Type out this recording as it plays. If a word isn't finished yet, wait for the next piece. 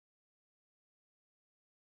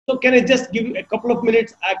So can I just give you a couple of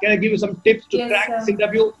minutes? Can I give you some tips to crack this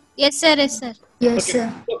interview? Yes, sir. Yes, sir. Yes, Okay.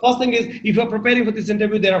 sir. So first thing is, if you're preparing for this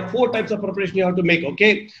interview, there are 4 types of preparation you have to make.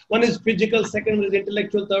 Okay. One is physical, second one is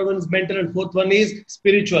intellectual, third one is mental, and fourth one is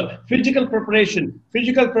spiritual. Physical preparation.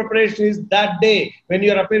 Physical preparation is that day when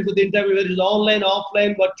you are preparing for the interview, whether it's online,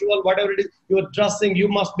 offline, virtual, whatever it is, you are dressing, you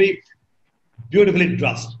must be beautifully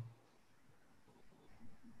dressed.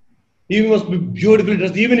 You must be beautifully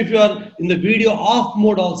dressed. Even if you are in the video off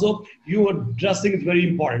mode also, your dressing is very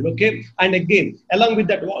important, okay? And again, along with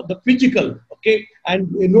that, the physical, okay?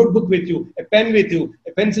 And a notebook with you, a pen with you,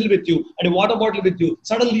 a pencil with you, and a water bottle with you.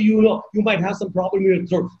 Suddenly, you know, you might have some problem in your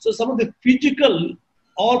throat. So some of the physical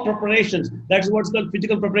all preparations, that's what's called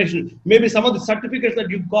physical preparation. Maybe some of the certificates that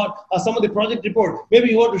you've got, or some of the project report, maybe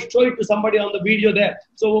you want to show it to somebody on the video there.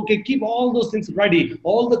 So okay, keep all those things ready,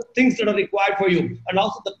 all the things that are required for you, and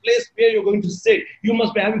also the place where you're going to sit. You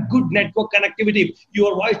must be having good network connectivity.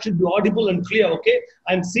 Your voice should be audible and clear, okay?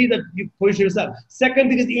 And see that you position yourself. Second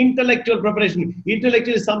thing is intellectual preparation.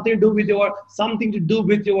 Intellectual is something to do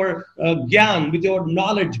with your gyan, with your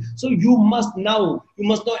knowledge. So you must now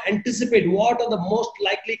anticipate what are the most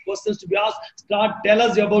likely questions to be asked. Tell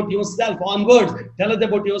us about yourself onwards. Tell us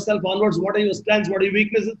about yourself onwards. What are your strengths? What are your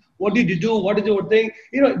weaknesses? What did you do? What is your thing?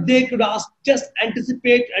 You know, they could ask, just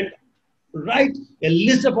anticipate and write a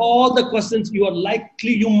list of all the questions you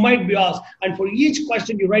might be asked. And for each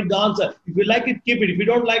question, you write the answer. If you like it, keep it. If you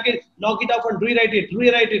don't like it, knock it off and rewrite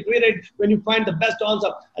it when you find the best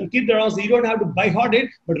answer, and keep the answer. You don't have to by heart it,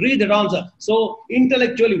 but read the answer. So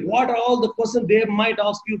intellectually, what are all the questions they might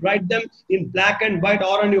ask you? Write them in black and white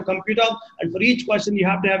or on your computer. And for each question, you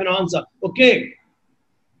have to have an answer. Okay.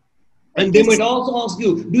 And they might also ask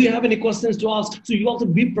you, do you have any questions to ask? So you also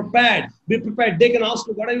be prepared. Be prepared. They can ask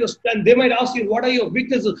you, what are your strengths? They might ask you, what are your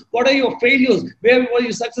weaknesses? What are your failures? Where were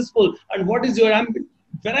you successful? And what is your ambition?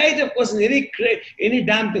 Variety of questions, any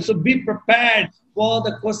damn thing. So be prepared for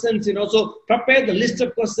the questions, you know. So prepare the list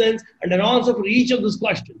of questions and an answer for each of those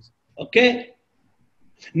questions. Okay?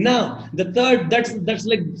 Now, the third, that's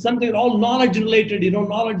like something all knowledge related, you know,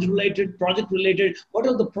 knowledge related, project related. What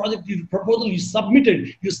are the project proposal you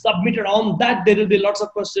submitted? You submitted on that, there will be lots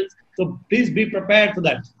of questions. So please be prepared for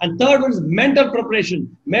that. And third one is mental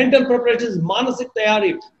preparation. Mental preparation is manasik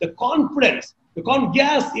tayari, the confidence.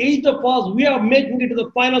 Yes, each of us, we are making it to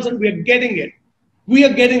the finals and we are getting it. We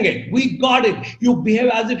are getting it. We got it. You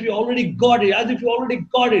behave as if you already got it. As if you already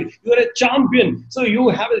got it. You are a champion. So you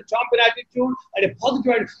have a champion attitude and a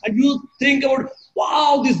positive attitude. And you think about,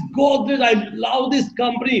 wow, this Godrej, I love this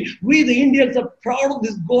company. We, the Indians, are proud of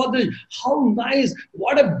this Godrej. How nice.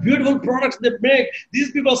 What a beautiful products they make.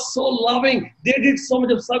 These people are so loving. They did so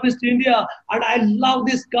much of service to India. And I love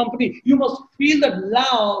this company. You must feel that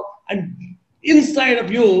love and inside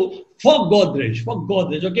of you for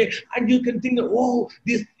Godrej, okay? And you can think, oh,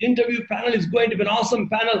 this interview panel is going to be an awesome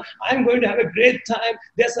panel. I'm going to have a great time.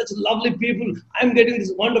 They're such lovely people. I'm getting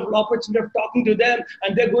this wonderful opportunity of talking to them,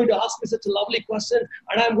 and they're going to ask me such a lovely question,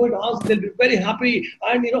 and I'm going to answer. They'll be very happy.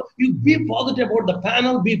 And, you know, you be positive about the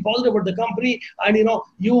panel, be positive about the company, and, you know,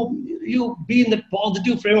 you be in that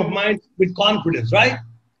positive frame of mind with confidence, right?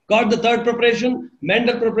 Got the third preparation?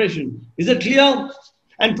 Mental preparation. Is it clear?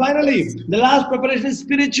 And finally, the last preparation is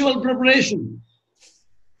spiritual preparation.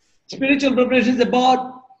 Spiritual preparation is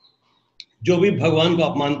about जो भी भगवान को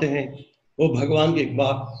आप मानते हैं, वो भगवान के एक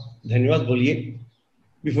बार धन्यवाद बोलिए.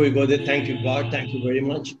 Before you go there, thank you God, thank you very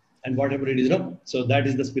much, and whatever it is, no. So that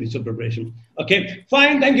is the spiritual preparation. Okay,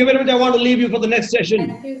 fine. Thank you very much. I want to leave you for the next session.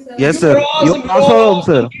 Thank you, sir. Yes, sir. You're awesome, You're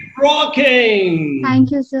awesome, sir. Keep rocking.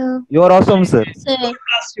 Thank you, sir. You're awesome, sir. Sir. God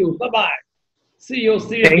bless you. Bye bye. See you.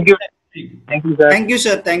 Thank you. Thank you, sir. Thank you,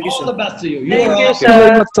 sir. Thank you, All sir. the best to you. Thank are you, awesome. Thank you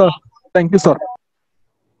very much, sir. Thank you, sir.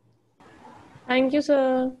 Thank you,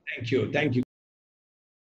 sir. Thank you. Thank you.